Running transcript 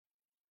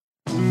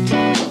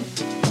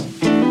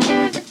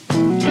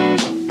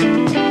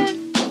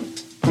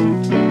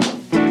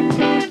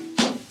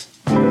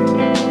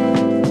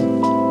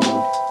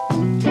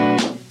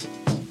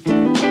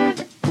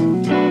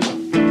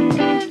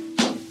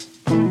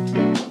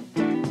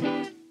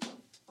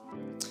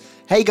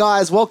Hey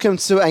guys, welcome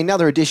to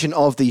another edition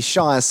of the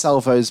Shire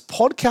Salvos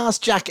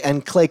podcast. Jack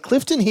and Claire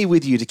Clifton here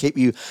with you to keep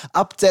you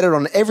updated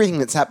on everything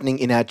that's happening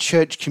in our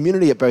church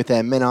community at both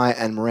our Menai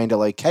and Miranda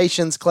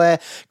locations. Claire,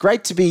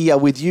 great to be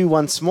with you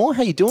once more.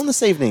 How are you doing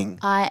this evening?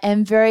 I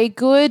am very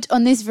good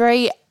on this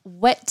very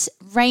wet,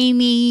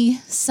 rainy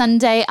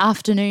Sunday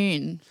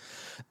afternoon.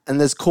 And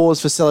there's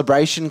cause for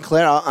celebration,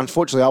 Claire.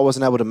 Unfortunately, I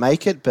wasn't able to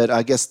make it, but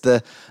I guess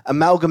the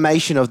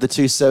amalgamation of the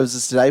two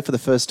services today for the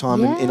first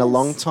time in a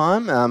long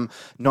time.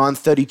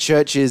 9:30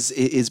 church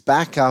is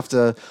back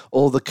after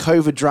all the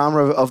COVID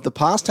drama of the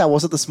past. How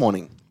was it this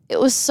morning?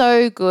 It was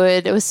so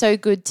good. It was so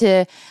good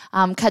to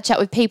catch up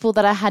with people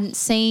that I hadn't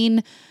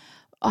seen,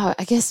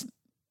 I guess,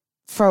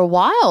 for a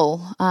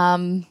while.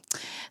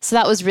 So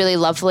that was really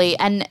lovely.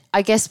 And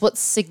I guess what's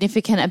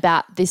significant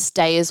about this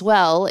day as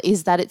well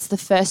is that it's the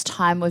first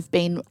time we've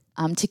been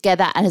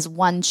together as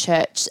one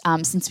church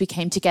since we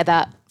came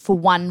together for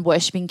one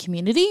worshipping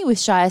community with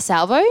Shire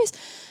Salvos,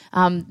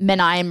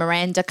 Menai and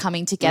Miranda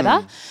coming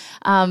together.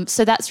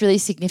 So that's really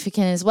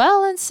significant as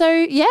well. And so,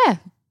 yeah,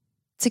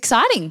 it's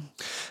exciting.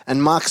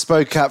 And Mark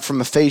spoke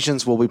from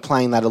Ephesians. We'll be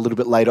playing that a little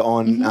bit later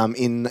on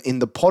in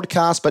the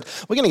podcast. But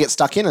we're going to get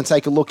stuck in and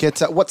take a look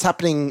at what's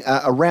happening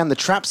around the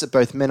traps at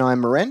both Menai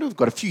and Miranda. We've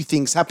got a few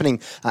things happening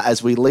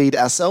as we lead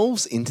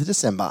ourselves into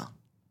December.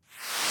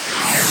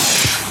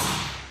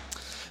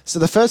 So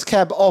the first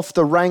cab off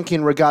the rank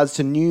in regards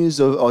to news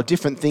or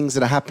different things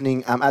that are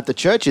happening at the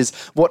church is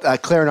what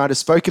Claire and I just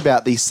spoke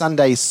about, the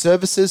Sunday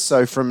services.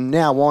 So from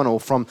now on,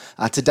 or from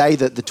today,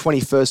 the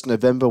 21st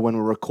November, when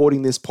we're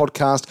recording this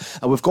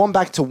podcast, we've gone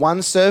back to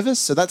one service.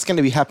 So that's going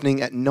to be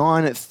happening at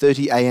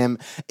 9:30 a.m.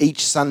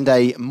 each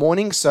Sunday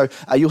morning. So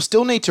you'll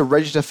still need to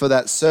register for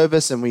that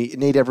service, and we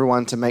need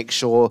everyone to make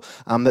sure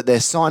that they're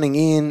signing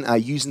in,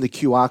 using the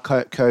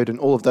QR code and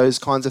all of those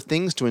kinds of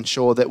things to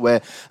ensure that we're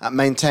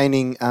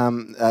maintaining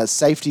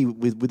safety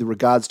with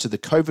regards to the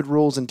COVID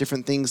rules and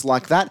different things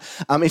like that.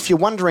 If you're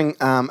wondering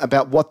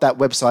about what that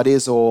website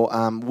is or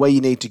where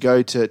you need to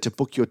go to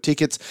book your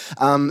tickets,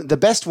 the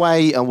best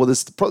way,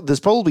 there's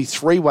probably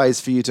three ways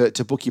for you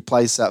to book your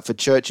place for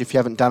church if you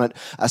haven't done it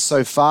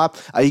so far.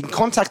 You can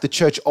contact the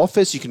church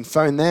office. You can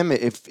phone them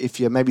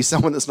if you're maybe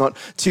someone that's not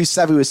too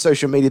savvy with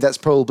social media. That's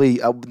probably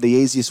the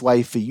easiest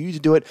way for you to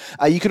do it.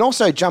 You can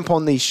also jump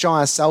on the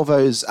Shire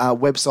Salvos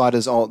website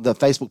or the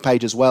Facebook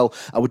page as well,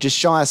 which is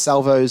Shire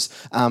Salvos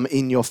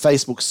in your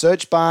Facebook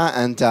search bar,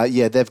 and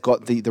they've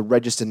got the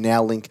register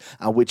now link,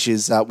 which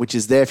is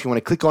there if you want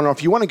to click on, or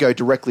if you want to go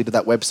directly to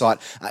that website,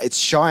 it's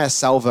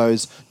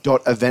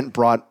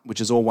shiresalvos.eventbrite,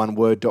 which is all one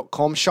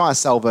word.com,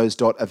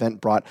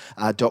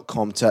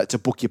 shiresalvos.eventbrite.com to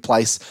book your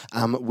place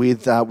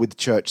with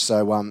church.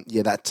 So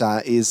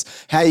that is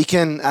how you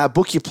can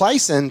book your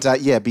place and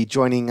be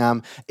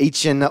joining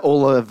each and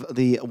all of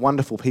the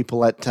wonderful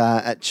people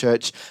at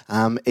church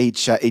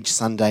each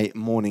Sunday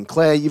morning.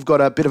 Claire, you've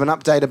got a bit of an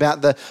update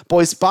about the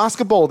boys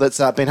basketball that's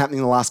been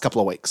happening the last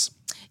couple of weeks.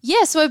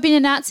 Yeah, so I've been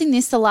announcing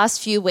this the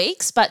last few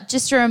weeks, but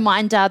just a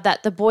reminder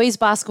that the boys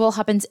basketball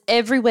happens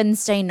every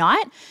Wednesday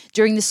night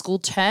during the school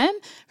term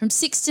from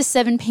 6 to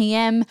 7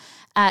 p.m.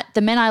 at the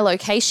Menai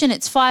location.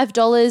 It's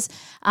 $5.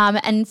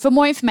 And for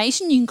more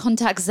information, you can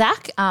contact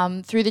Zach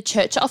through the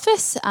church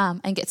office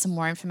and get some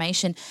more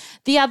information.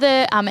 The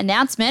other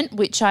announcement,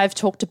 which I've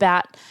talked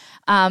about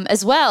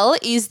as well,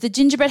 is the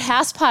Gingerbread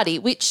House party,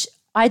 which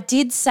I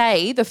did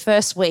say the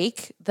first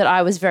week that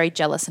I was very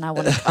jealous and I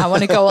want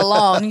to go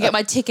along and get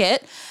my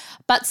ticket.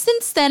 But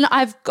since then,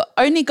 I've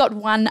only got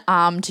one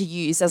arm to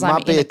use as I'm in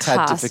a cast. Might be a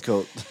tad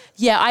difficult.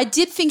 Yeah, I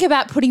did think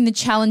about putting the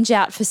challenge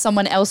out for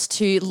someone else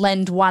to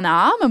lend one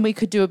arm and we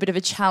could do a bit of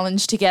a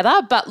challenge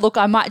together. But look,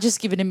 I might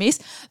just give it a miss.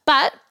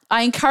 But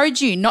I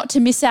encourage you not to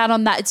miss out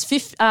on that. It's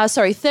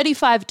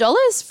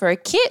 $35 for a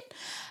kit,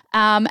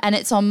 and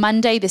it's on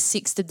Monday, the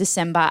 6th of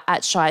December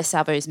at Shire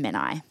Salvos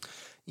Menai.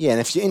 Yeah,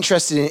 and if you're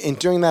interested in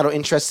doing that or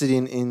interested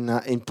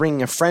in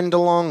bringing a friend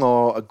along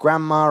or a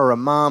grandma or a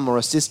mum or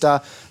a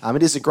sister,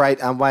 it is a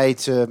great way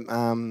to,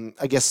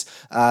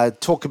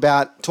 talk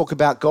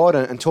about God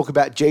and talk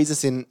about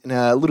Jesus in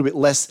a little bit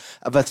less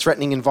of a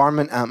threatening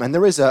environment. And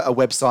there is a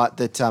website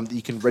that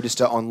you can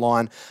register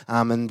online,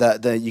 and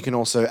you can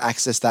also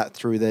access that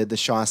through the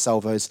Shire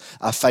Salvos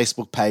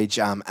Facebook page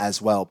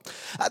as well.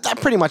 That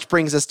pretty much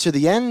brings us to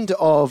the end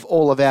of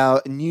all of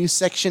our news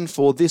section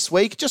for this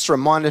week. Just a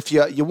reminder, if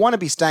you want to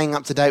be staying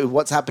up to date with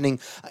what's happening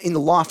in the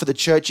life of the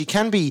church, you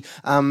can be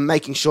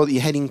making sure that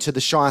you're heading to the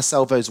Shire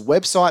Salvos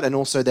website and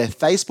also their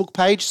Facebook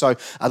page. So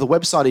the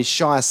website is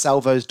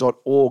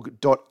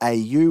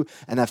shiresalvos.org.au,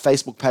 and our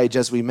Facebook page,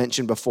 as we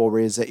mentioned before,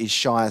 is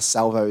Shire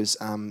Salvos.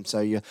 So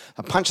you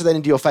punch that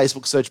into your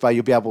Facebook search bar,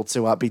 you'll be able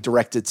to be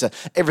directed to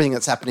everything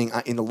that's happening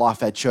in the life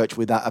of our church,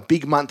 with a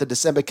big month of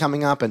December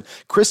coming up, and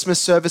Christmas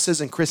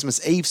services and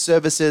Christmas Eve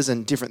services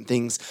and different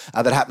things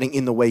that are happening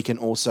in the week and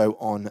also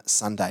on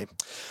Sunday.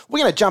 We're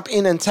going to jump in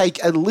in and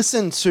take a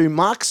listen to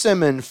Mark's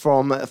sermon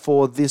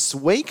for this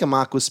week.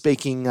 Mark was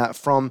speaking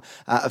from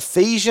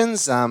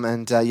Ephesians,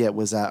 it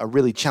was a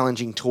really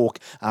challenging talk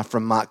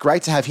from Mark.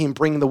 Great to have him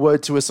bring the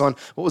word to us on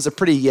what was a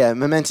pretty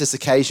momentous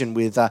occasion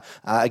with,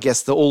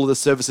 all of the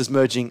services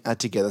merging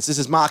together. So this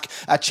is Mark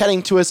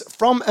chatting to us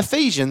from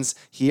Ephesians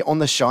here on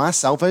the Shire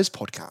Salvos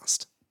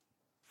podcast.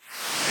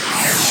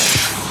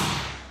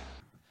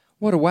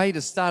 What a way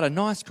to start a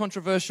nice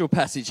controversial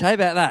passage. How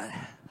about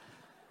that?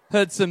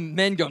 Heard some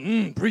men go,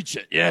 preach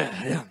it.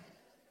 Yeah.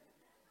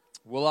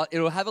 Well,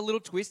 it'll have a little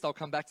twist. I'll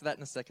come back to that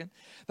in a second.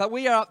 But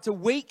we are up to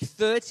week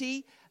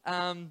 30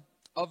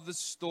 of the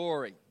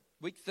story.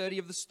 Week 30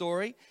 of the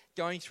story,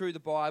 going through the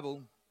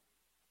Bible.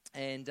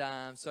 And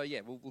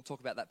we'll talk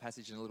about that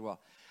passage in a little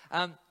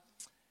while.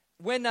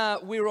 When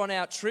we were on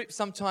our trip,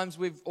 sometimes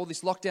with all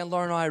this lockdown,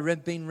 Laura and I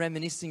have been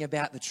reminiscing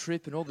about the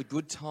trip and all the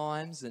good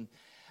times. And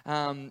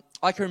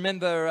I can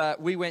remember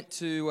we went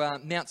to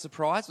Mount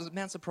Surprise. Was it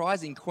Mount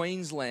Surprise in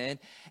Queensland?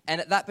 And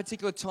at that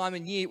particular time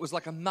of year, it was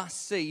like a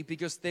must-see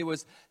because there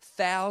was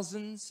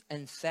thousands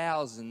and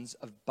thousands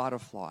of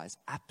butterflies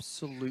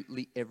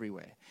absolutely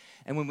everywhere.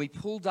 And when we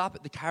pulled up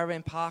at the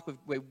caravan park,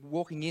 we're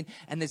walking in,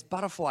 and there's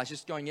butterflies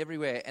just going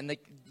everywhere. And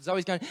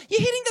Zoe's going,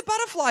 "You're hitting the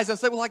butterflies." I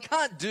said, "Well, I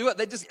can't do it.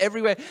 They're just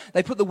everywhere."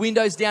 They put the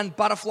windows down,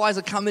 butterflies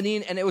are coming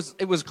in, and it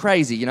was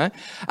crazy, you know.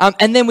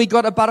 And then we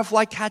got a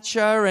butterfly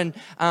catcher, and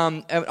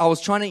I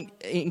was trying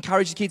to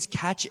encourage the kids,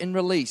 catch and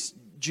release.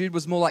 Jude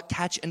was more like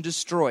catch and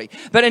destroy.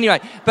 But anyway,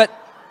 but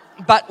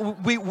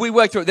we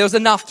worked through it. There was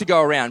enough to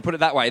go around, put it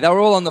that way. They were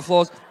all on the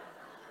floors.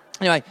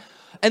 Anyway.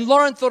 And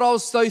Lauren thought I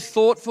was so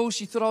thoughtful.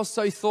 She thought I was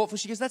so thoughtful.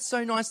 She goes, "That's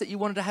so nice that you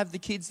wanted to have the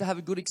kids to have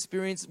a good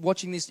experience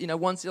watching this,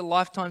 once in a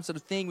lifetime sort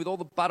of thing with all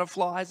the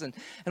butterflies and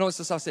all this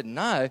stuff." I said,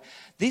 "No,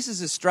 this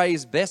is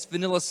Australia's best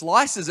vanilla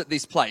slices at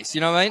this place." You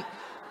know what I mean?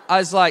 I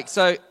was like,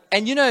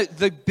 and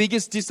the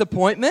biggest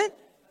disappointment?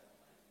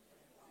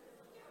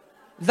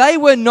 They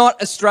were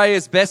not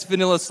Australia's best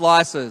vanilla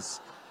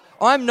slices.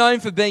 I'm known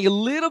for being a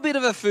little bit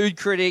of a food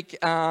critic in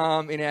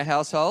our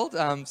household.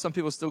 Some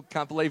people still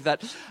can't believe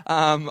that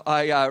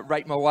I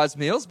rate my wife's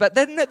meals, but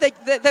they've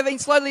been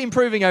slowly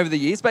improving over the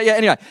years. But yeah,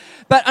 anyway.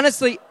 But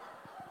honestly,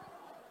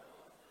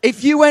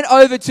 if you went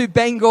over to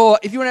Bangor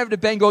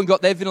and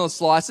got their vanilla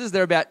slices,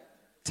 they're about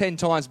 10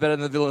 times better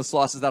than the vanilla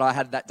slices that I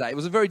had that day. It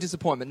was a very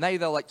disappointment. Maybe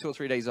they're like 2 or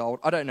 3 days old.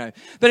 I don't know.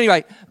 But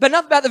anyway, but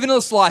enough about the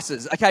vanilla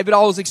slices, okay? But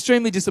I was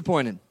extremely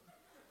disappointed.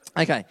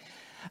 Okay.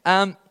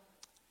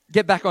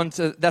 Get back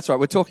onto, that's right,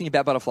 we're talking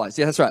about butterflies.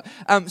 Yeah, that's right.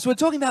 So we're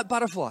talking about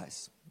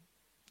butterflies.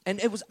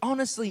 And it was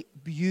honestly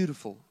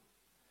beautiful.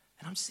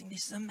 And I'm just thinking,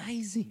 this is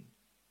amazing.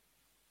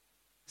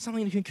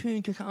 Something in a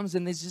cocoon comes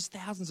and there's just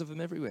thousands of them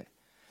everywhere.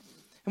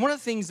 And one of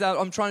the things that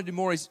I'm trying to do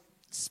more is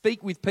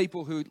speak with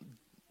people who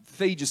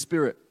feed your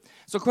spirit.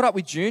 So I caught up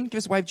with June. Give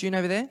us a wave, June,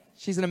 over there.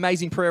 She's an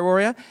amazing prayer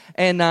warrior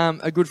and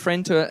a good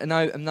friend to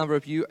a number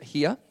of you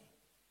here.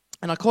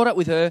 And I caught up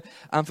with her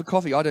for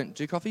coffee. I don't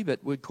do coffee,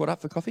 but we caught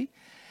up for coffee.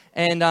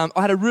 And I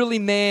had a really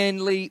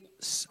manly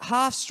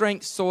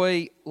half-strength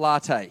soy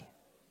latte.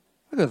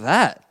 Look at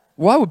that.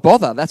 Why would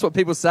bother? That's what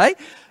people say.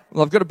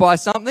 Well, I've got to buy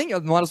something. I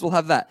might as well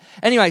have that.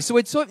 Anyway, so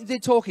they're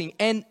talking,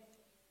 and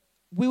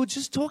we were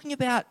just talking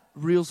about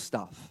real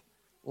stuff,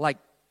 like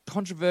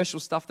controversial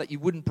stuff that you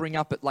wouldn't bring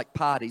up at like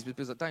parties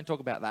because I don't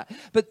talk about that.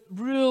 But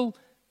real,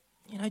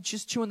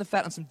 just chewing the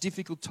fat on some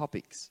difficult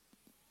topics.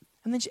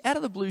 And then out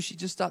of the blue, she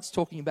just starts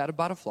talking about a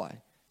butterfly. Do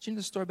you know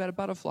the story about a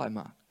butterfly,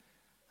 Mark?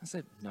 I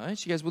said, no.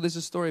 She goes, well, there's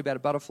a story about a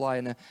butterfly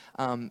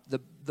and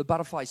the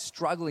butterfly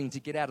struggling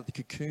to get out of the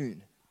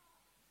cocoon.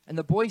 And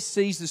the boy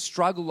sees the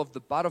struggle of the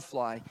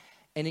butterfly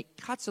and it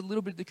cuts a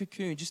little bit of the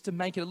cocoon just to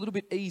make it a little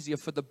bit easier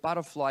for the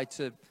butterfly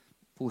to,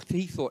 well,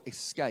 he thought,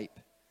 escape.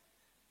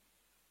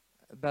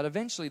 But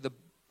eventually the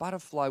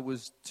butterfly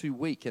was too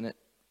weak and it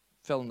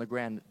fell on the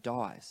ground and it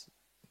dies.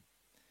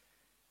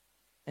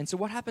 And so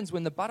what happens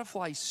when the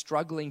butterfly is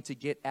struggling to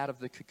get out of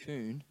the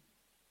cocoon,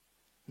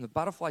 and the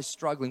butterfly's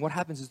struggling, what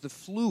happens is the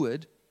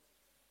fluid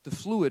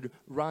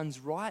runs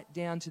right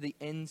down to the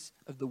ends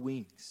of the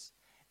wings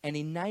and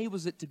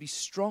enables it to be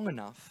strong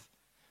enough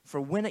for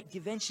when it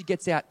eventually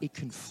gets out, it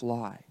can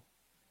fly.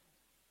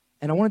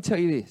 And I want to tell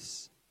you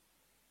this.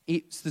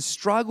 It's the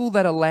struggle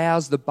that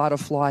allows the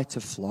butterfly to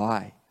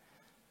fly.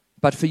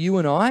 But for you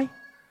and I,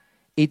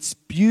 it's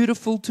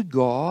beautiful to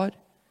God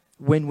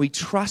when we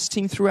trust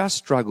Him through our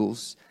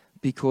struggles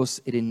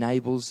because it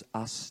enables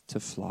us to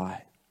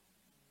fly.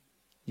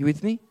 You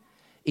with me?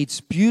 It's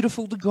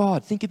beautiful to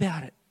God. Think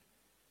about it.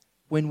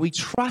 When we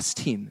trust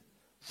Him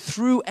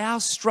through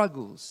our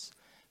struggles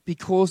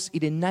because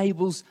it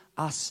enables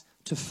us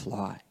to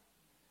fly.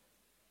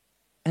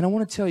 And I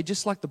want to tell you,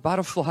 just like the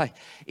butterfly,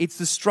 it's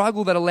the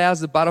struggle that allows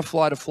the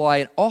butterfly to fly.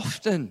 And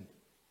often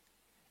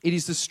it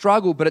is the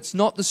struggle, but it's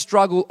not the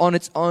struggle on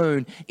its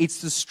own.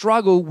 It's the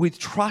struggle with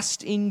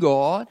trust in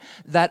God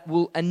that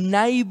will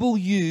enable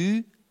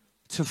you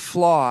to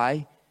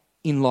fly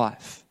in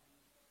life.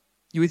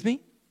 You with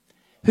me?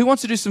 Who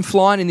wants to do some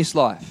flying in this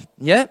life?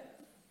 Yeah?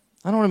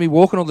 I don't want to be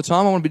walking all the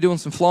time. I want to be doing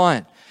some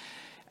flying.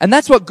 And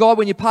that's what God,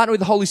 when you partner with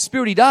the Holy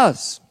Spirit, He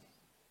does.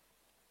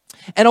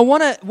 And I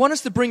want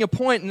us to bring a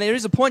point, and there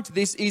is a point to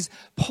this, is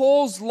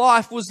Paul's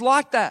life was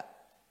like that.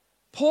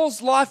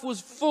 Paul's life was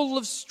full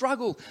of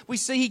struggle. We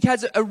see he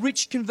has a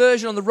rich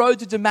conversion on the road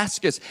to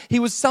Damascus. He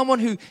was someone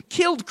who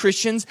killed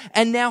Christians,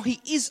 and now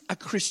he is a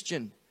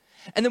Christian.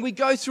 And then we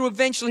go through,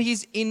 eventually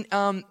he's in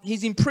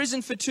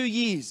prison for 2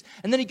 years.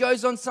 And then he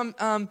goes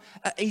on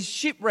he's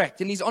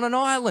shipwrecked and he's on an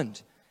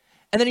island.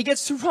 And then he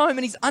gets to Rome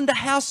and he's under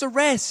house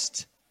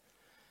arrest.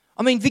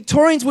 I mean,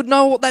 Victorians would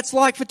know what that's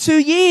like. For 2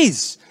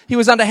 years he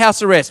was under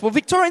house arrest. Well,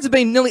 Victorians have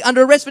been nearly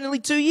under arrest for nearly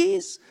 2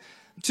 years.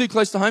 Too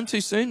close to home,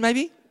 too soon,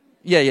 maybe?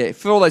 Yeah.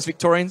 For all those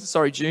Victorians,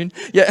 sorry, June.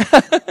 Yeah.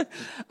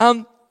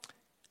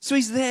 So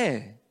he's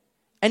there.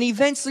 And he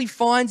eventually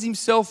finds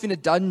himself in a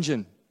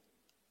dungeon,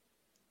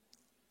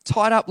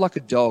 tied up like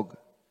a dog.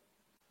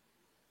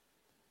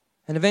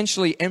 And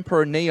eventually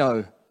Emperor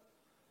Nero,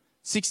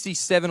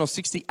 67 or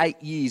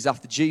 68 years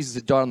after Jesus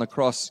had died on the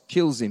cross,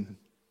 kills him.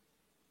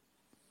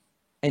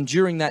 And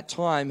during that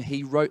time,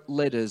 he wrote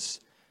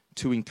letters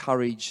to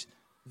encourage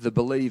the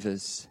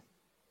believers.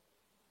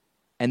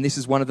 And this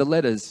is one of the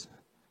letters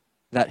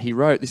that he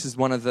wrote. This is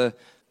one of the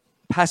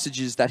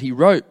passages that he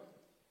wrote.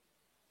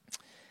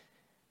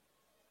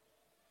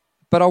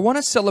 But I want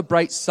to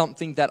celebrate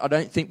something that I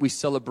don't think we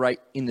celebrate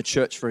in the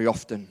church very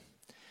often.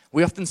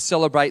 We often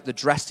celebrate the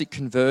drastic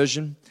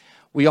conversion.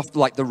 We often,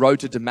 like the road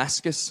to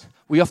Damascus,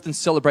 we often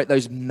celebrate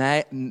those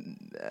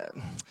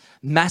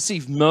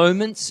massive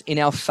moments in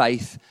our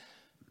faith.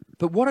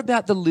 But what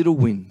about the little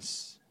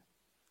wins?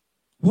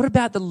 What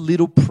about the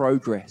little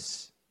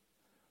progress?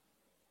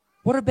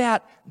 What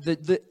about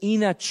the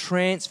inner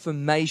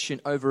transformation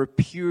over a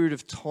period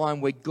of time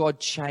where God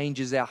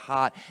changes our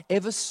heart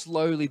ever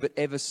slowly but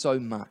ever so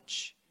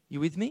much? You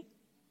with me?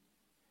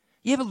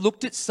 You ever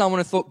looked at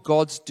someone and thought,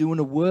 God's doing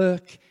a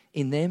work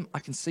in them? I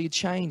can see a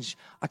change.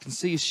 I can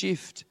see a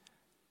shift.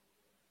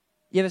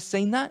 You ever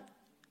seen that?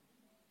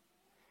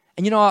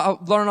 And you know,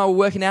 Lauren and I were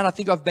working out. I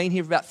think I've been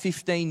here for about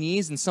 15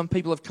 years, and some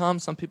people have come,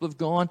 some people have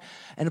gone.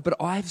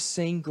 But I've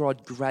seen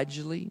God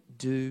gradually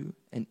do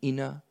an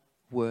inner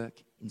work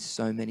in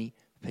so many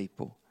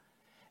people.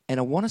 And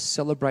I want to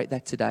celebrate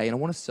that today, and I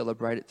want to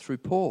celebrate it through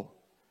Paul.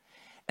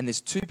 And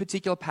there's two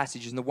particular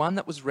passages, and the one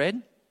that was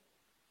read,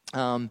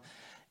 I'm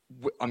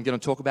going to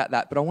talk about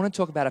that, but I want to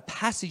talk about a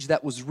passage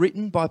that was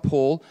written by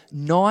Paul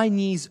 9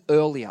 years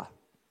earlier.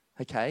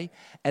 Okay?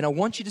 And I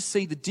want you to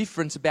see the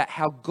difference about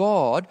how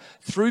God,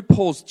 through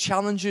Paul's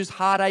challenges,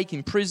 heartache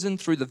in prison,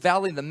 through the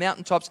valley, the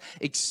mountaintops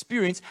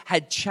experience,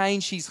 had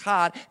changed his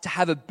heart to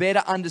have a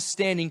better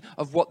understanding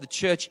of what the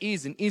church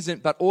is and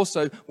isn't, but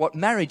also what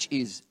marriage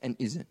is and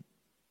isn't.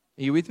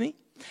 Are you with me?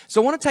 So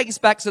I want to take us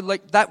back. So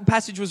like that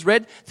passage was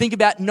read. Think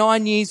about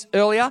 9 years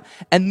earlier.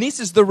 And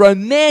this is the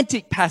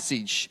romantic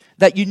passage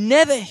that you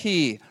never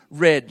hear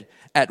read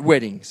at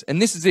weddings.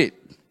 And this is it.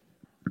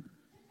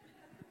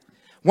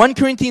 1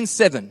 Corinthians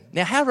 7.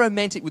 Now, how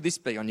romantic would this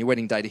be on your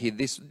wedding day to hear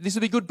this? This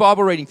would be good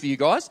Bible reading for you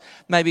guys.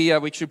 Maybe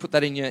we should put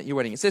that in your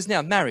wedding. It says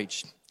now,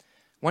 marriage.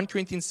 1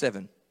 Corinthians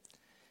 7.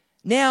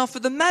 Now, for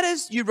the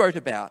matters you wrote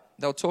about,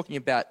 they were talking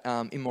about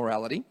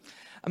immorality.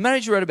 A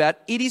marriage you wrote about,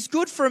 it is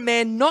good for a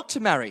man not to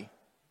marry.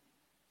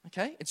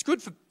 Okay? It's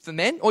good for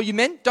men. All you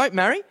men, don't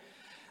marry.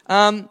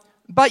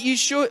 But you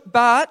should.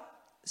 But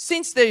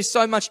since there is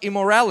so much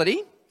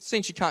immorality,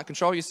 since you can't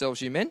control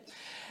yourselves, you men,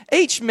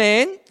 each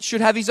man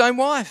should have his own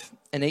wife,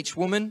 and each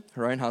woman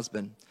her own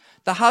husband.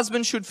 The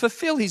husband should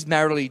fulfill his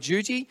marital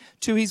duty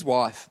to his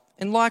wife,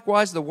 and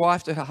likewise the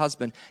wife to her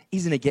husband.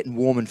 Isn't it getting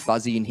warm and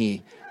fuzzy in here?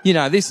 You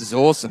know, this is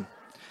awesome.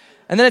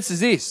 And then it says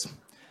this.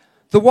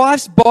 The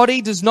wife's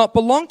body does not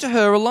belong to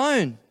her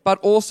alone, but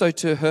also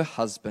to her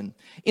husband.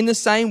 In the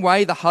same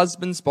way, the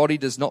husband's body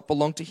does not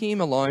belong to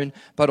him alone,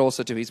 but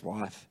also to his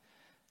wife.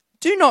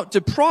 Do not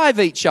deprive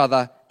each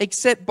other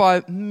except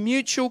by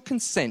mutual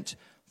consent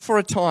for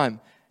a time.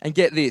 And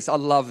get this, I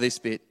love this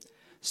bit.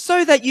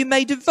 So that you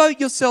may devote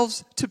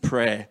yourselves to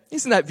prayer.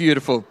 Isn't that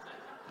beautiful?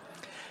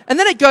 And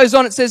then it goes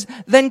on, it says,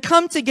 then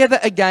come together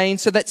again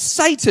so that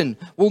Satan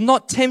will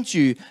not tempt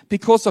you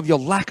because of your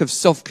lack of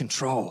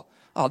self-control.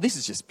 Oh, this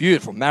is just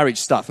beautiful marriage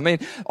stuff. I mean,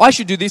 I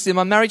should do this in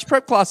my marriage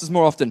prep classes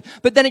more often.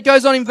 But then it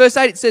goes on in verse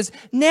 8, it says,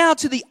 now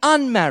to the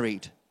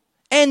unmarried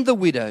and the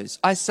widows,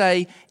 I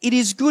say, it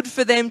is good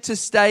for them to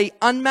stay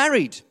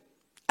unmarried,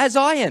 as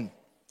I am.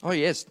 Oh,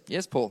 yes,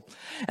 Paul.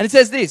 And it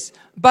says this,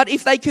 but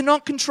if they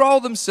cannot control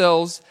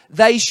themselves,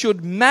 they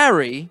should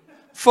marry,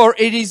 for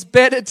it is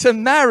better to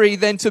marry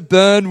than to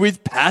burn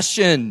with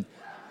passion.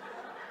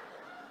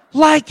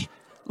 Like,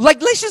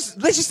 let's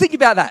just think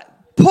about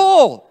that.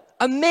 Paul,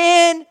 a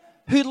man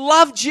who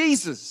loved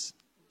Jesus,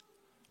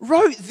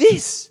 wrote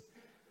this.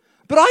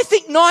 But I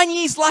think 9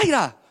 years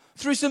later,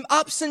 through some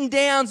ups and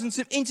downs and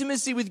some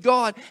intimacy with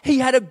God, he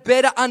had a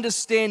better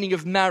understanding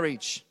of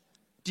marriage.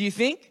 Do you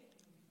think?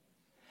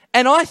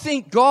 And I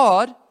think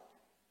God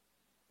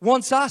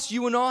wants us,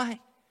 you and I,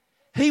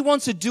 He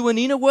wants to do an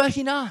inner work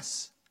in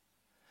us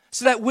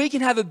so that we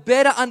can have a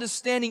better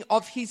understanding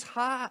of His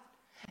heart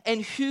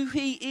and who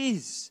He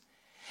is.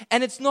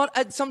 And it's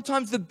not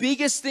sometimes the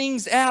biggest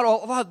things out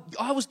of, oh,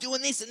 I was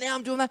doing this and now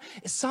I'm doing that.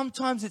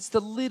 Sometimes it's the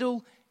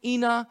little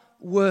inner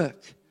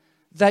work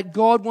that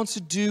God wants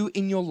to do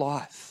in your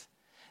life.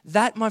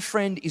 That, my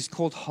friend, is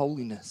called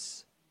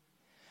holiness.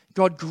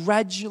 God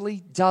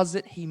gradually does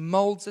it. He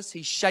molds us.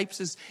 He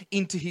shapes us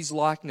into His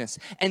likeness.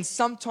 And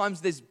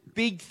sometimes there's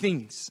big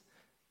things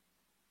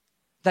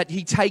that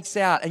He takes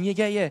out. And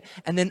yeah.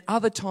 And then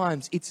other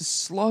times it's a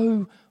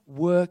slow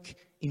work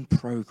in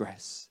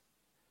progress.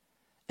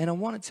 And I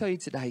want to tell you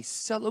today,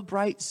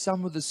 celebrate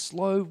some of the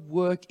slow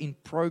work in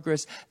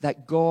progress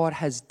that God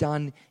has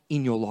done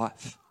in your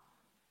life.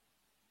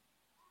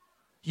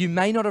 You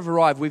may not have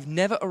arrived. We've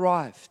never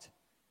arrived.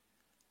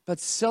 But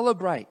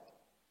celebrate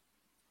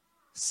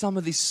some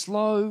of this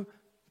slow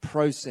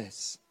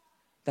process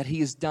that He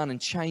has done and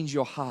changed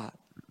your heart.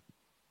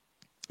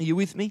 Are you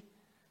with me?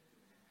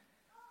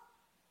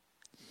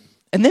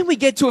 And then we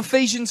get to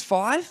Ephesians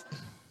 5.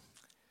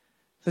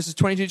 Verses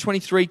 22 to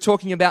 23,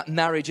 talking about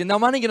marriage. And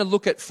I'm only going to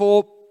look at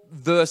 4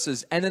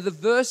 verses. And they're the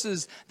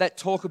verses that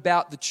talk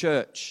about the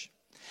church.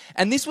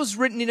 And this was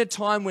written in a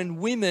time when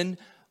women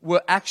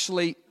were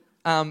actually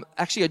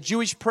a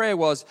Jewish prayer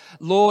was,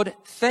 Lord,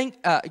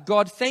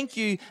 God, thank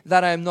you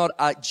that I am not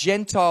a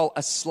Gentile,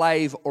 a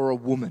slave, or a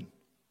woman.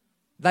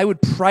 They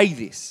would pray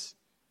this.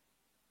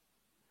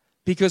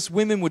 Because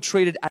women were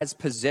treated as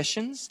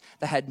possessions.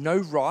 They had no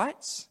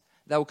rights.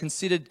 They were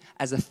considered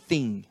as a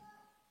thing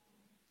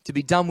to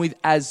be done with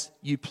as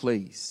you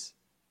please.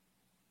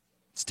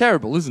 It's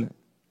terrible, isn't it?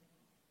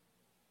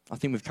 I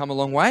think we've come a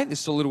long way.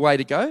 There's still a little way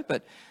to go,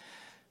 but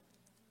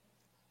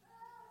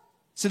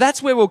so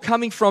that's where we're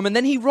coming from. And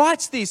then he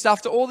writes this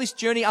after all this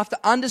journey, after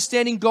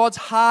understanding God's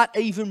heart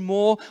even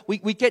more.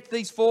 We get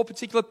these 4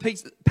 particular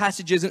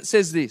passages, and it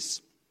says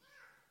this.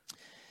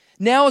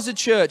 Now as a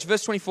church,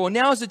 verse 24,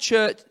 now as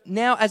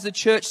the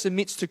church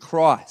submits to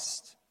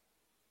Christ.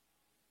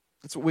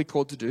 That's what we're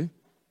called to do.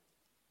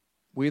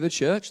 We're the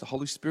church. The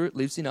Holy Spirit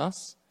lives in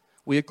us.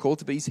 We are called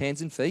to be His hands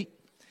and feet.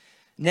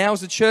 Now as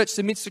the church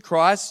submits to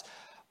Christ,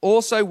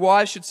 also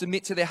wives should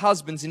submit to their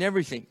husbands in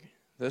everything.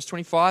 Verse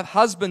 25,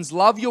 husbands,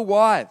 love your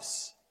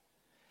wives,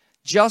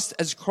 just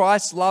as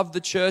Christ loved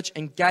the church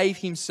and gave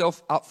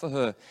Himself up for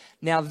her.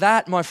 Now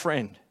that, my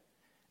friend,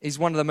 is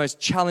one of the most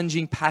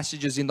challenging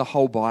passages in the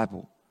whole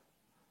Bible.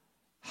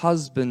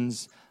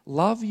 Husbands,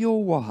 love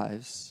your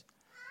wives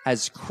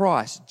as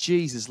Christ,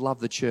 Jesus,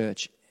 loved the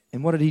church.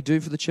 And what did He do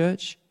for the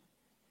church?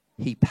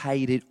 He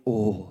paid it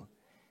all.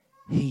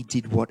 He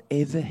did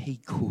whatever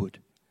He could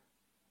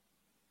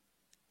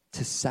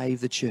to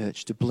save the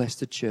church, to bless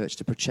the church,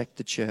 to protect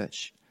the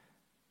church.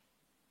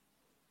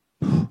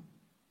 I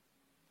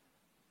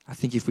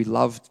think if we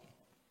loved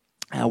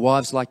our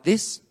wives like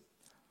this,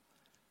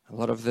 a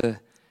lot of the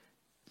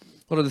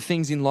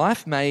things in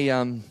life may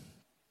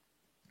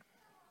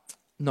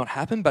not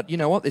happen. But you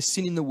know what? There's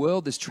sin in the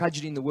world. There's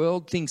tragedy in the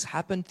world. Things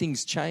happen.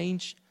 Things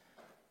change.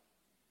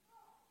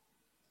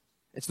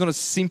 It's not as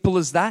simple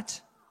as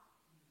that.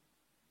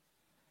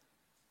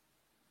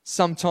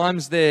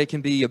 Sometimes there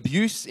can be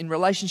abuse in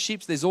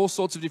relationships. There's all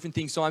sorts of different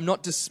things. So I'm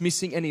not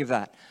dismissing any of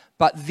that.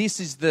 But this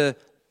is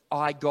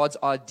God's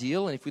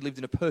ideal. And if we lived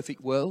in a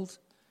perfect world.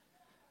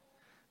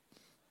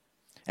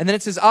 And then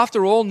it says,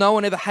 after all, no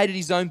one ever hated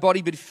his own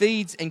body, but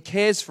feeds and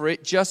cares for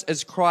it just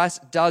as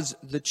Christ does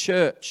the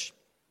church.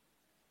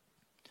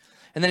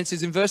 And then it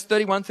says in verse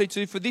 31,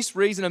 32, for this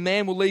reason a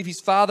man will leave his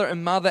father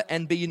and mother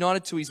and be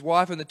united to his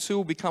wife, and the two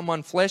will become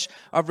one flesh.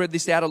 I've read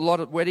this out a lot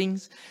at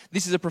weddings.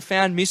 This is a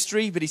profound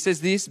mystery, but he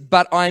says this,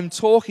 but I'm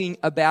talking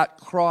about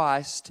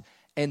Christ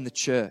and the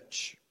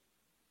church.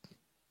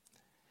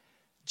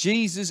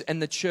 Jesus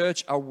and the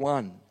church are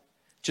one,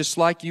 just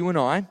like you and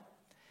I,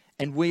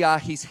 and we are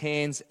His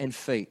hands and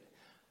feet.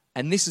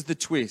 And this is the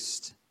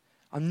twist.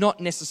 I'm not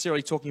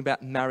necessarily talking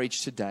about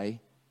marriage today.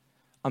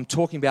 I'm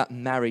talking about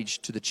marriage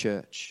to the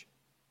church.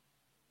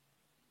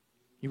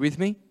 You with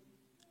me?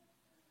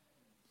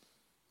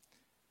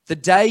 The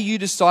day you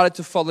decided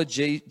to follow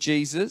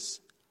Jesus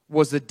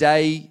was the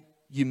day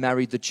you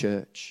married the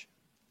church.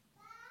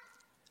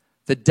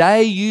 The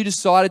day you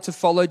decided to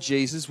follow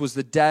Jesus was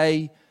the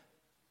day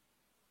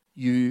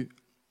you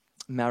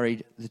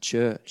married the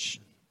church.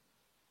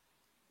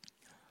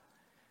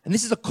 And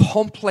this is a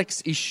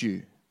complex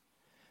issue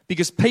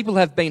because people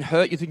have been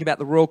hurt. You think about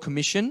the Royal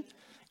Commission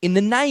in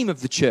the name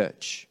of the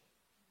church.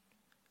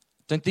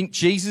 Don't think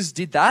Jesus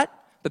did that.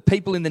 But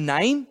people in the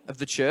name of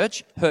the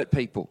church hurt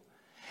people.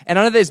 And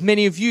I know there's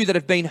many of you that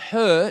have been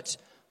hurt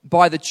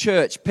by the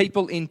church.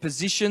 People in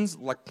positions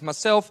like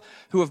myself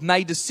who have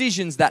made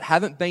decisions that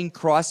haven't been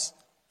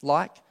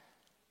Christ-like,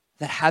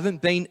 that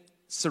haven't been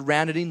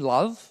surrounded in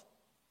love.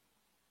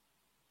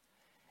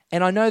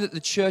 And I know that the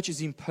church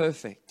is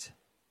imperfect.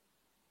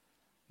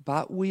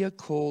 But we are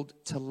called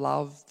to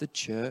love the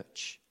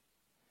church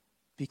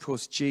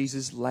because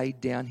Jesus laid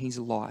down His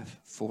life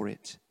for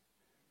it.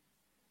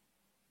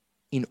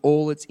 In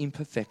all its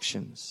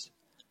imperfections.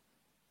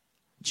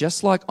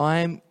 Just like I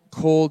am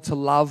called to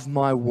love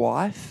my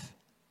wife,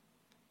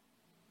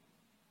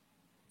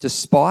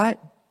 despite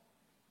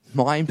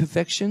my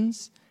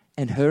imperfections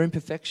and her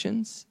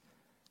imperfections,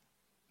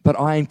 but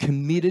I am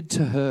committed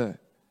to her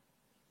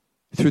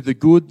through the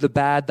good, the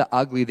bad, the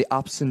ugly, the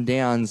ups and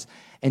downs,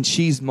 and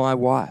she's my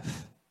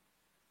wife.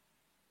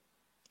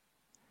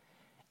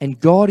 And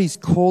God is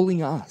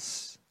calling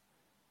us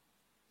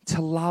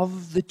to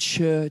love the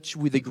church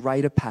with a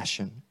greater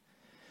passion.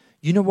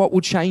 You know what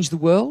will change the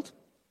world?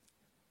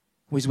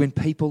 Was when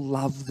people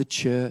love the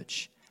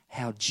church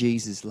how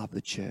Jesus loved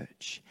the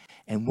church.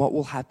 And what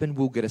will happen,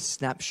 we'll get a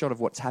snapshot of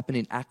what's happened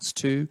in Acts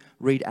 2.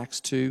 Read Acts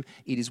 2.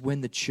 It is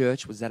when the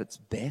church was at its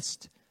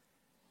best.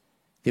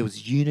 There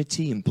was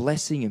unity and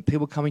blessing and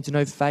people coming to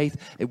know faith.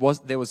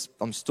 There was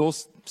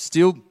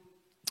still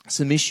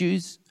some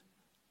issues.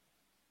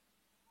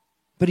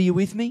 But are you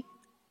with me?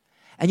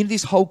 And you know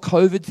this whole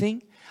COVID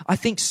thing? I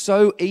think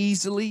so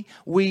easily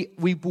we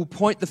will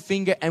point the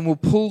finger and we'll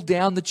pull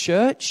down the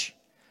church.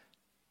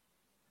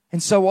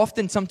 And so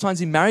often,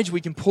 sometimes in marriage,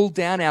 we can pull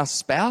down our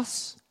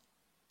spouse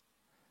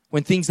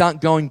when things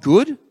aren't going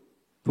good.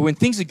 But when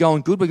things are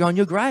going good, we're going,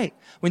 you're great.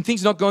 When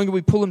things are not going good,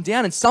 we pull them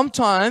down. And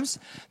sometimes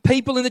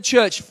people in the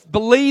church,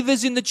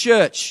 believers in the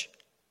church,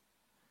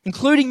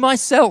 including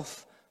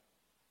myself,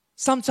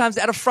 sometimes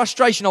out of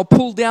frustration, I'll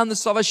pull down the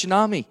Salvation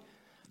Army.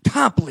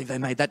 Can't believe they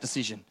made that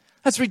decision.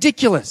 That's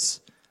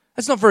ridiculous.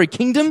 That's not very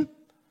kingdom.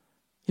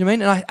 You know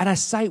what I mean? And I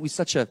say it with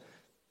such a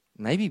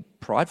maybe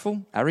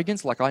prideful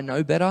arrogance, like I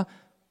know better.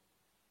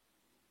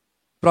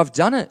 But I've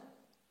done it.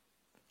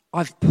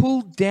 I've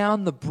pulled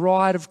down the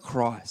bride of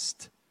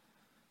Christ.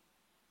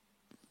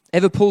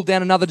 Ever pulled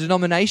down another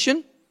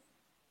denomination?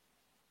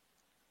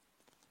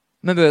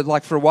 Remember,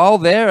 like for a while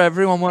there,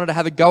 everyone wanted to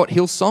have a go at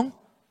Hillsong.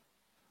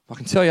 I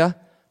can tell you,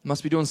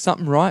 must be doing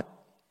something right.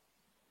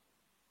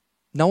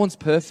 No one's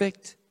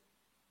perfect.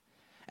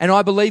 And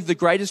I believe the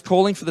greatest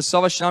calling for the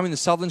Salvation Army in the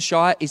Southern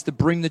Shire is to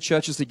bring the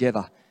churches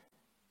together.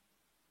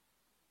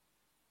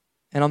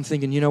 And I'm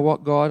thinking, you know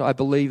what, God? I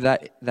believe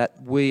that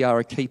we are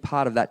a key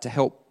part of that to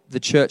help the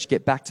church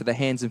get back to the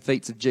hands and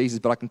feet of Jesus.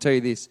 But I can tell you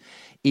this,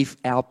 if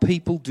our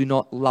people do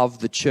not love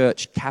the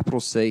church, capital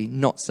C,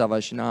 not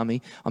Salvation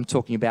Army, I'm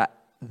talking about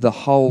the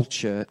whole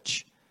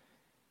church,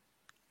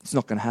 it's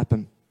not going to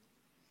happen.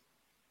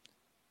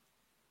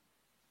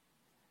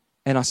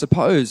 And I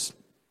suppose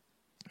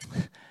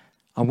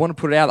I want to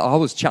put it out, I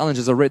was challenged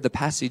as I read the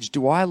passage,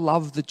 do I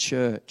love the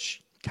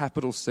church,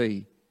 capital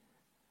C,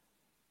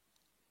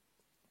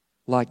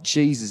 like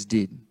Jesus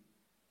did?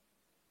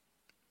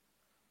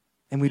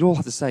 And we'd all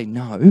have to say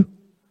no.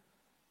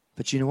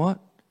 But you know what?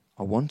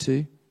 I want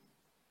to.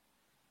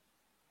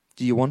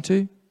 Do you want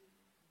to?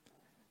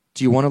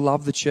 Do you want to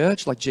love the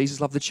church like Jesus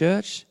loved the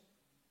church?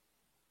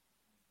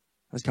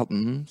 There's a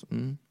couple.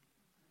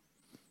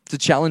 It's a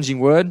challenging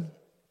word.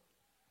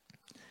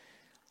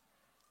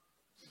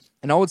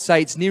 And I would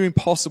say it's near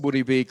impossible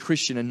to be a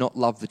Christian and not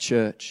love the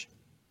church.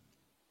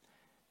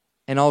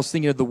 And I was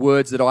thinking of the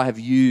words that I have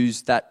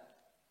used that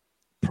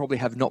probably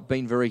have not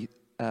been very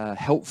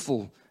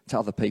helpful to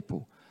other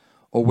people.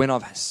 Or when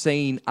I've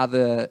seen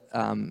other,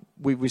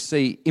 we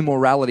see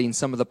immorality in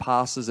some of the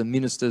pastors and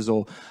ministers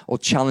or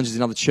challenges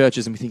in other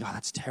churches and we think, oh,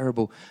 that's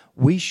terrible.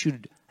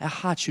 Our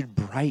heart should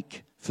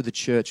break for the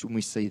church when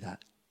we see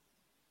that.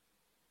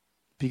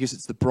 Because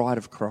it's the bride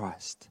of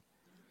Christ.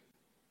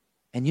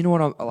 And you know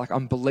what,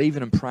 I'm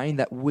believing and praying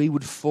that we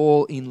would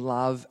fall in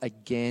love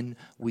again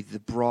with the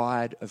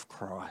bride of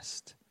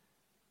Christ.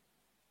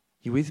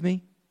 You with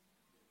me?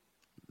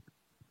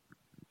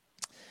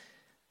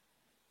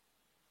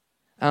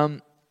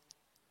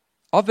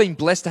 I've been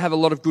blessed to have a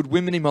lot of good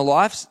women in my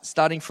life,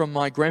 starting from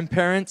my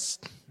grandparents,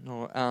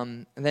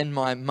 and then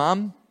my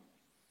mum.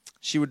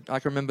 I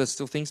can remember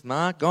still things,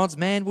 Mark, God's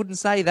man wouldn't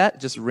say that. It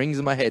just rings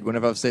in my head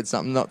whenever I've said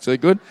something not too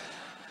good.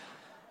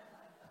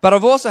 But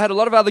I've also had a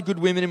lot of other good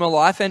women in my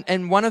life,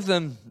 and one of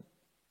them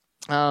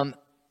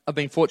I've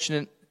been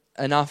fortunate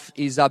enough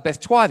is Beth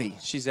Twivey.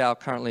 She's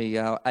currently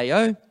our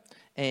AO,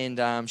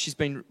 and she's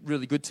been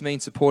really good to me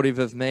and supportive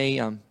of me.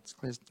 It's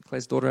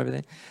Claire's daughter over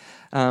there.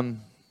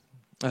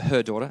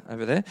 Her daughter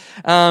over there.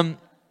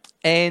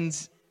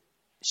 And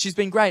she's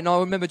been great. And I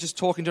remember just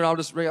talking to her, I'll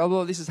just read,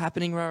 oh, this is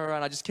happening,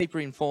 and I just keep her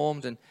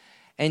informed. And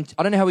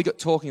I don't know how we got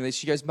talking to this.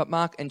 She goes, but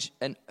Mark,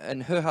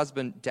 and her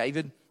husband,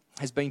 David,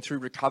 has been through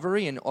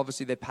recovery, and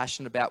obviously they're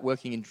passionate about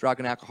working in drug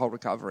and alcohol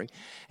recovery.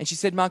 And she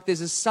said, Mark,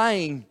 there's a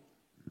saying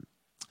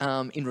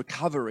in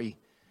recovery,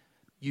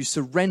 you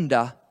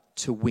surrender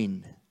to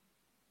win.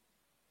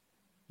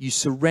 You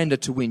surrender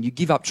to win. You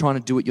give up trying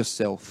to do it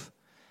yourself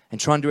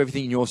and try and do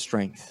everything in your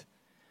strength.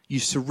 You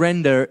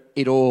surrender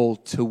it all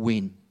to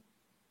win.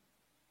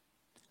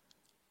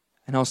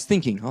 And I was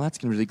thinking, oh, that's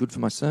going to be really good for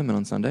my sermon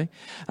on Sunday.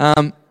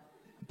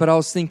 But I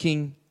was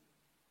thinking,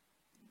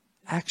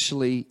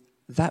 actually,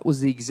 that was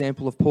the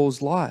example of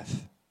Paul's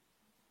life.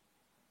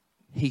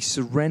 He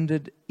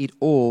surrendered it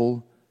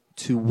all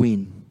to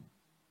win.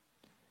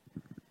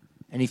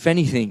 And if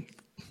anything,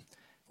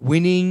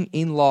 winning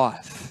in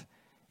life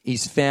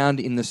is found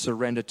in the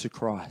surrender to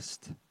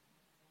Christ.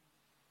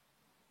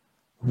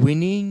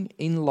 Winning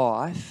in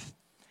life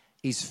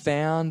is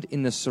found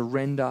in the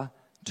surrender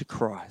to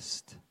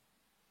Christ.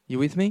 You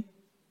with me?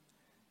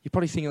 You're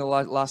probably thinking the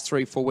last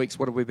 3-4 weeks,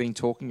 what have we been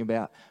talking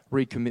about?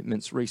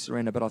 Recommitments,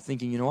 resurrender. But I'm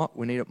thinking, you know what?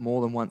 We need it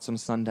more than once on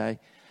Sunday.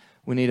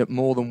 We need it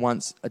more than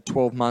once at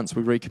 12 months.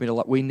 We recommit a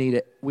lot. We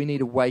need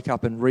to wake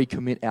up and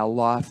recommit our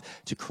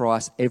life to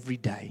Christ every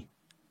day.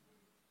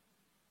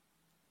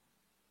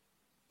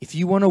 If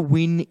you want to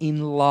win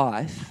in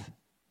life,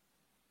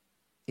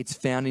 it's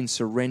found in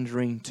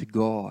surrendering to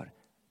God,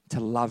 to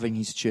loving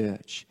His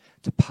church,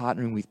 to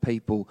partnering with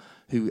people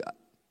who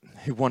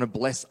want to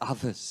bless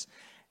others,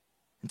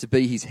 and to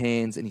be His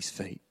hands and His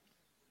feet.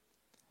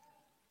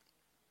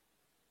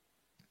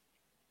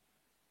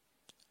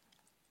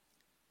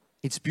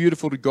 It's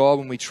beautiful to God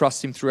when we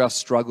trust Him through our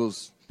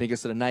struggles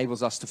because it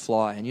enables us to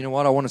fly. And you know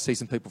what? I want to see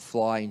some people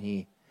fly in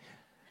here.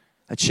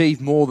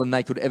 Achieve more than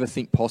they could ever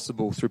think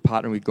possible through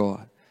partnering with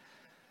God.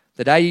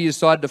 The day you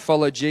decided to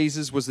follow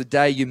Jesus was the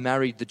day you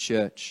married the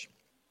church.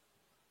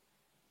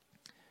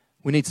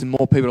 We need some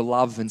more people to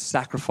love and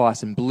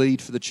sacrifice and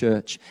bleed for the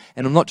church.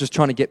 And I'm not just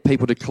trying to get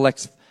people to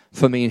collect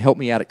for me and help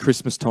me out at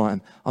Christmas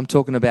time. I'm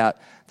talking about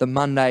the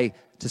Monday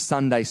to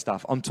Sunday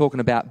stuff. I'm talking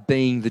about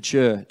being the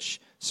church,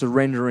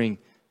 surrendering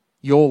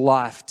your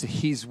life to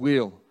His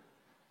will,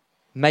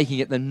 making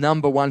it the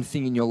number one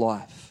thing in your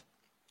life.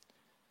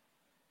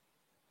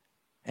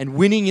 And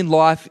winning in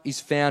life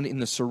is found in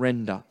the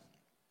surrender.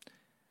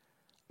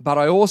 But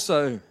I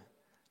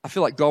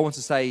feel like God wants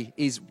to say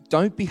is,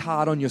 don't be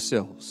hard on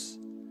yourselves.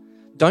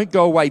 Don't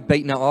go away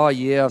beating up, oh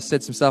yeah, I've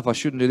said some stuff, I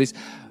shouldn't do this.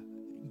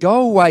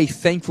 Go away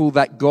thankful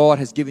that God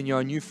has given you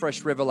a new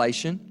fresh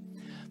revelation.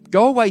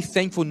 Go away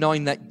thankful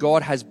knowing that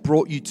God has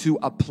brought you to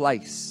a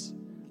place,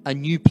 a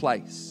new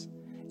place,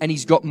 and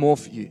He's got more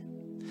for you.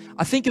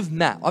 I think of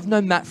Matt. I've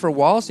known Matt for a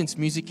while, since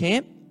music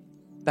camp,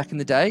 back in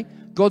the day.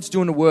 God's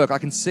doing a work. I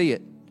can see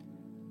it.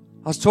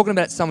 I was talking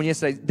about someone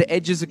yesterday. The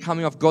edges are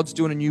coming off. God's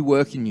doing a new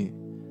work in you.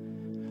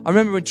 I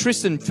remember when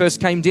Tristan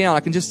first came down, I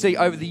can just see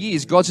over the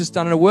years, God's just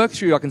done a work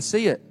through you. I can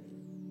see it.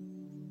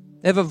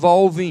 Ever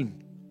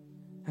evolving.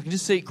 I can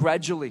just see it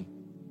gradually.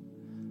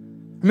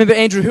 Remember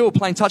Andrew Hill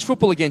playing touch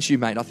football against you,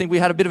 mate. I think we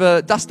had a bit of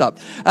a dust-up.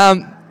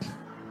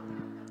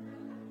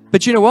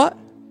 But you know what?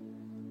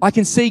 I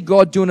can see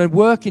God doing a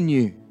work in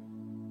you,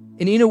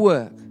 an inner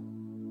work.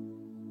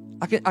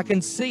 I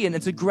can see it, and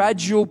it's a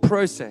gradual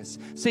process.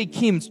 See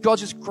Kim,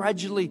 God's just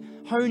gradually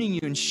honing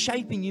you and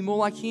shaping you more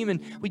like Him.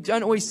 And we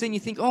don't always see and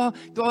you think, oh,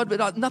 God,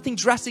 but nothing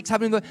drastic's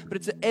happening. But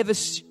it's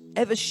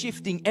ever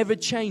shifting, ever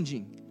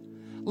changing.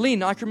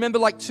 Lynn, I can remember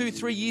like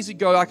 2-3 years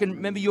ago, I can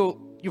remember you're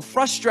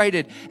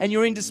frustrated and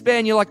you're in despair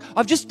and you're like,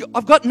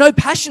 I've got no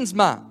passions,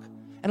 Mark.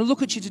 And I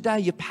look at you today,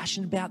 you're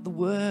passionate about the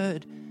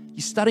Word.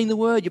 You're studying the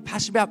Word. You're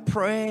passionate about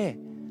prayer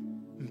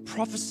and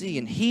prophecy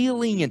and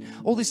healing and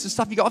all this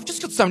stuff. You go, I've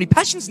just got so many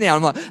passions now.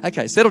 I'm like,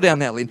 okay, settle down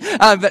now, Lynn.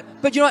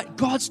 But you know what?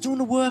 God's doing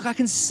the work. I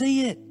can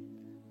see it.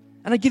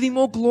 And I give Him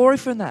more glory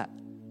for that.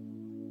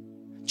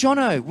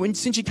 Jono,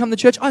 since you come to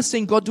church, I've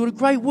seen God do a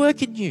great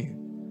work in you.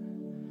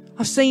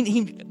 I've seen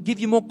Him give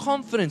you more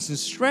confidence and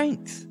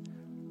strength.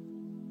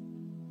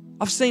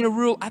 I've seen a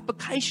real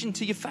application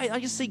to your faith. I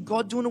just see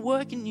God doing a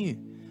work in you.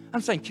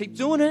 I'm saying keep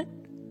doing it,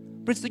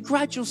 but it's the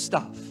gradual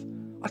stuff.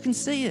 I can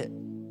see it.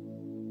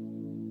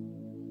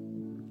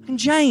 And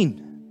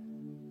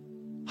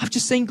Jane, I've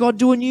just seen God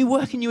do a new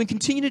work in you and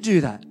continue to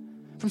do that.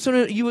 From sort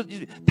of you were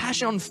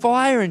passion on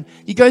fire and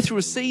you go through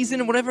a season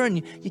and whatever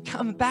and you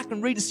come back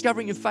and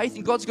rediscovering your faith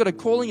and God's got a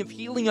calling of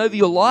healing over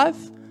your life.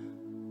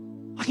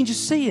 I can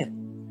just see it.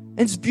 And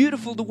it's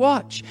beautiful to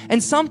watch.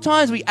 And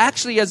sometimes we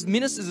actually, as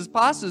ministers, as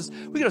pastors,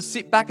 we got to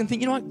sit back and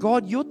think, you know what,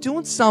 God, you're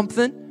doing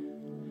something.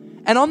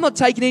 And I'm not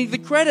taking any of the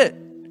credit.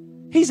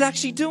 He's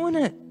actually doing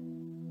it.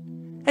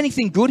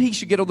 Anything good, He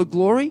should get all the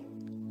glory.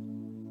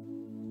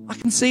 I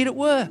can see it at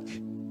work.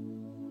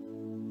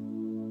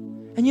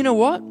 And you know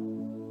what?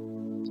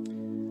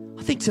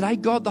 I think today,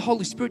 God, the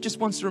Holy Spirit just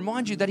wants to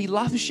remind you that He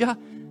loves you,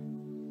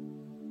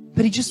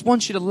 but He just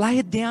wants you to lay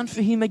it down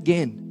for Him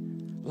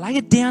again. Lay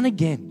it down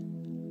again.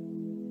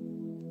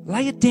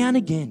 Lay it down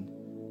again.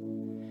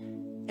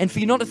 And for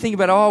you not to think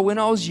about, oh, when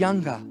I was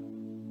younger,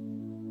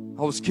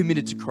 I was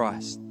committed to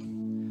Christ.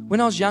 When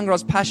I was younger, I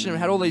was passionate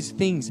and had all these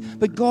things.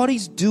 But God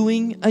is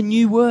doing a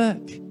new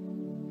work.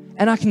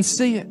 And I can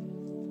see it.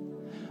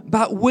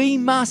 But we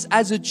must,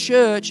 as a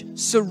church,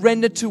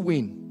 surrender to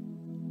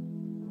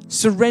win.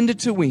 Surrender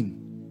to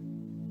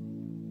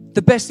win.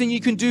 The best thing you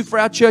can do for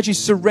our church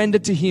is surrender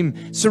to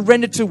Him.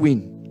 Surrender to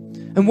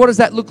win. And what does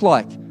that look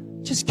like?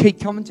 Just keep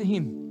coming to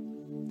Him.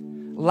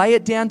 Lay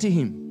it down to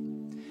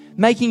Him.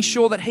 Making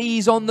sure that He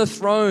is on the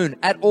throne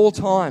at all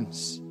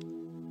times.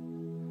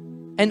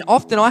 And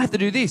often I have to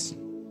do this.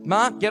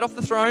 Mark, get off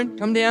the throne.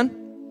 Come down.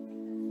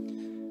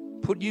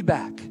 Put you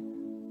back.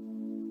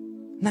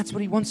 And that's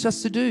what He wants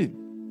us to do.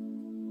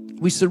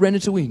 We surrender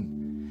to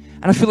Him.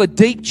 And I feel a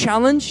deep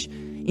challenge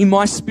in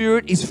my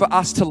spirit is for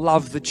us to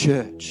love the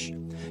church.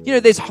 You know,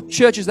 there's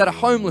churches that are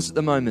homeless at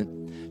the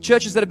moment.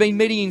 Churches that have been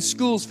meeting in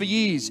schools for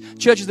years.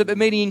 Churches that have been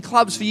meeting in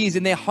clubs for years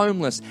and they're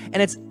homeless.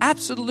 And it's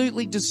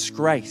absolutely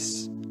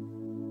disgrace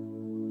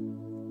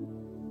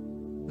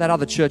that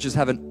other churches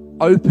haven't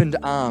opened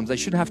arms. They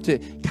shouldn't have to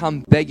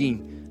come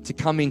begging to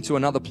come into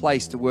another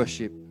place to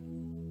worship.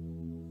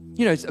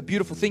 You know, a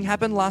beautiful thing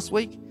happened last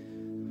week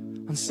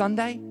on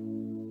Sunday.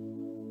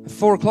 At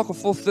 4 o'clock or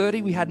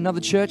 4:30, we had another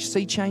church,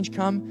 Sea Change,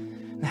 come.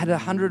 They had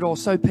 100 or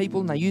so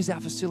people, and they used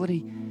our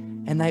facility,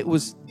 and they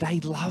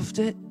loved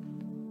it.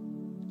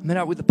 I met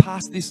up with the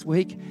pastor this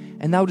week,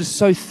 and they were just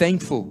so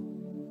thankful.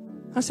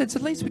 I said, it's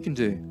the least we can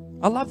do.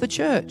 I love the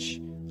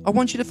church. I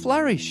want you to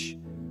flourish.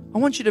 I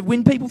want you to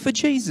win people for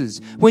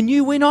Jesus. When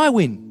you win, I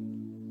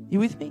win. You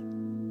with me?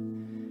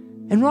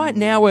 And right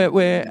now, we're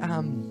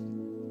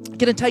going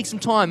to take some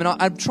time, and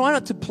I'm trying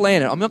not to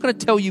plan it. I'm not going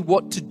to tell you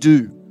what to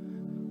do.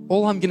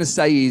 All I'm going to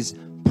say is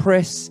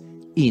press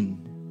in.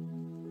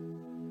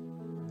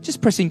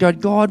 Just press in,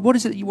 God, what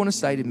is it that you want to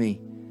say to me?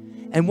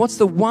 And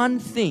what's one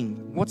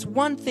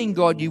thing,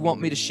 God, you want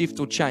me to shift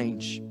or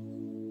change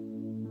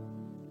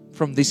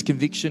from this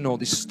conviction or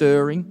this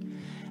stirring?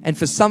 And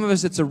for some of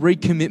us, it's a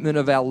recommitment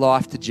of our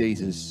life to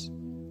Jesus.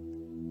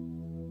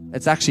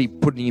 It's actually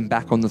putting him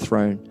back on the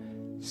throne.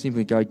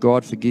 Simply go,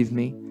 God, forgive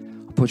me.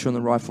 I'll put you on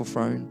the rightful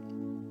throne.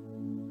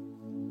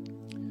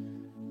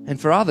 And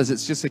for others,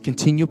 it's just a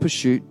continual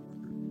pursuit,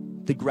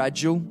 the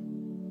gradual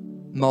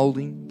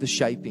molding, the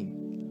shaping.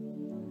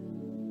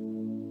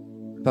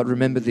 But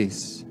remember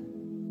this,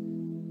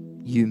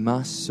 you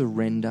must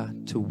surrender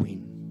to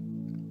win.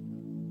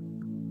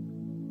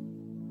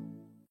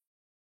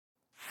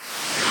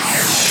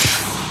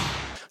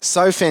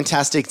 So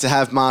fantastic to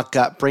have Mark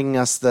bringing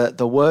us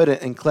the word.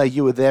 And Claire,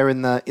 you were there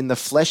in the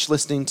flesh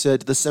listening to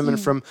the sermon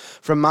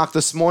from Mark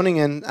this morning,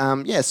 and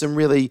some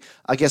really,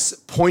 I guess,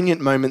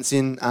 poignant moments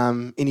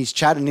in his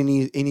chat and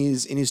in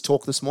his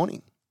talk this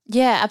morning.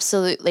 Yeah,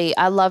 absolutely.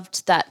 I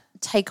loved that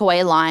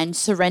takeaway line,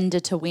 surrender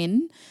to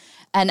win.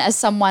 And as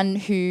someone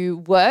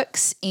who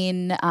works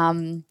in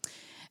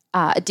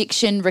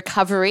addiction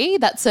recovery,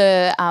 that's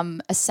a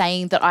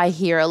saying that I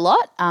hear a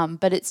lot,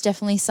 but it's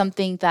definitely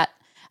something that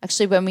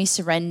actually when we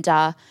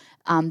surrender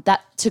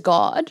that to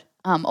God,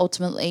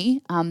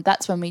 ultimately,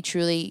 that's when we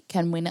truly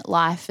can win at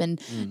life.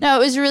 And no, it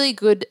was really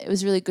good. It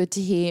was really good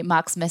to hear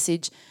Mark's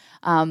message.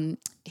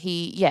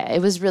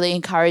 It was really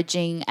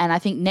encouraging. And I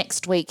think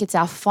next week it's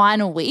our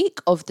final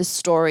week of the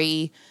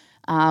story,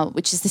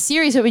 which is the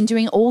series we've been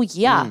doing all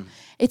year.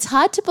 It's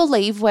hard to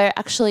believe we're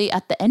actually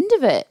at the end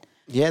of it.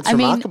 Yeah, it's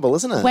remarkable,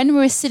 isn't it? When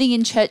we were sitting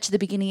in church at the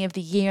beginning of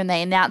the year and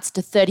they announced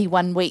a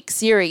 31-week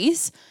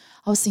series,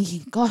 I was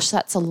thinking, gosh,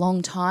 that's a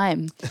long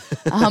time.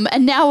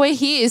 And now we're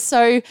here.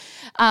 So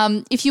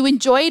if you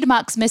enjoyed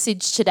Mark's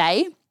message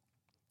today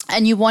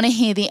and you want to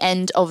hear the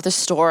end of the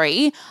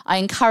story, I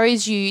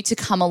encourage you to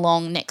come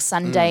along next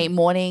Sunday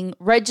morning.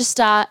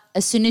 Register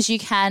as soon as you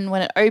can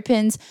when it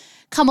opens.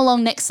 Come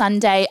along next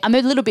Sunday. I'm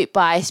a little bit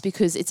biased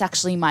because it's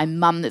actually my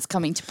mum that's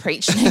coming to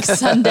preach next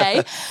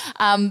Sunday,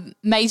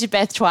 Major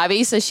Beth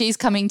Twybe. So she's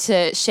coming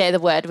to share the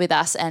word with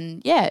us.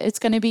 And yeah, it's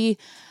going to be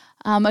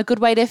a good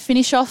way to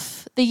finish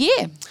off the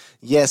year.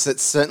 Yes, it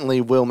certainly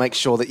will. Make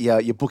sure that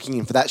you're booking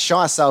in for that.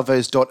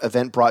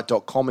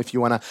 shiresalvos.eventbrite.com if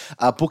you want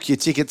to book your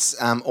tickets,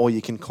 or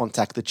you can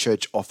contact the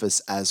church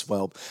office as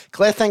well.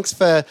 Claire, thanks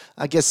for,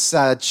 I guess,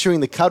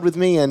 chewing the cud with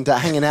me and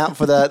hanging out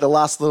for the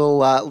last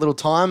little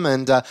time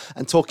and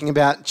talking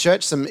about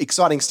church. Some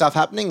exciting stuff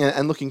happening,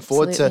 and looking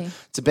forward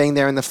to being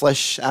there in the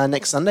flesh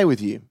next Sunday with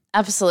you.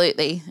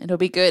 Absolutely. It'll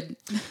be good.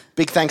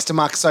 Big thanks to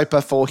Mark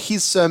Soper for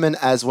his sermon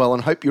as well,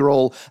 and hope you're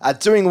all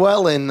doing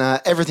well in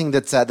everything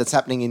that's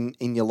happening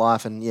in your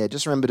life. And yeah,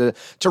 just remember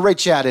to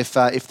reach out if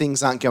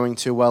things aren't going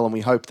too well. And we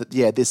hope that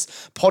this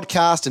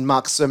podcast and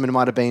Mark's sermon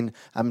might have been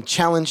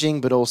challenging,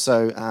 but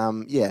also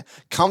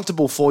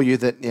comfortable for you.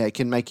 That it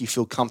can make you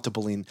feel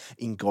comfortable in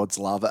God's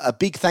love. A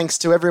big thanks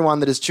to everyone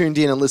that has tuned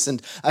in and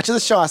listened to the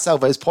Shire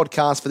Salvos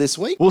podcast for this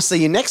week. We'll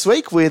see you next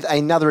week with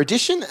another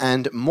edition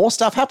and more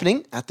stuff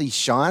happening at the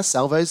Shire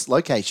Salvos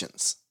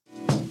locations.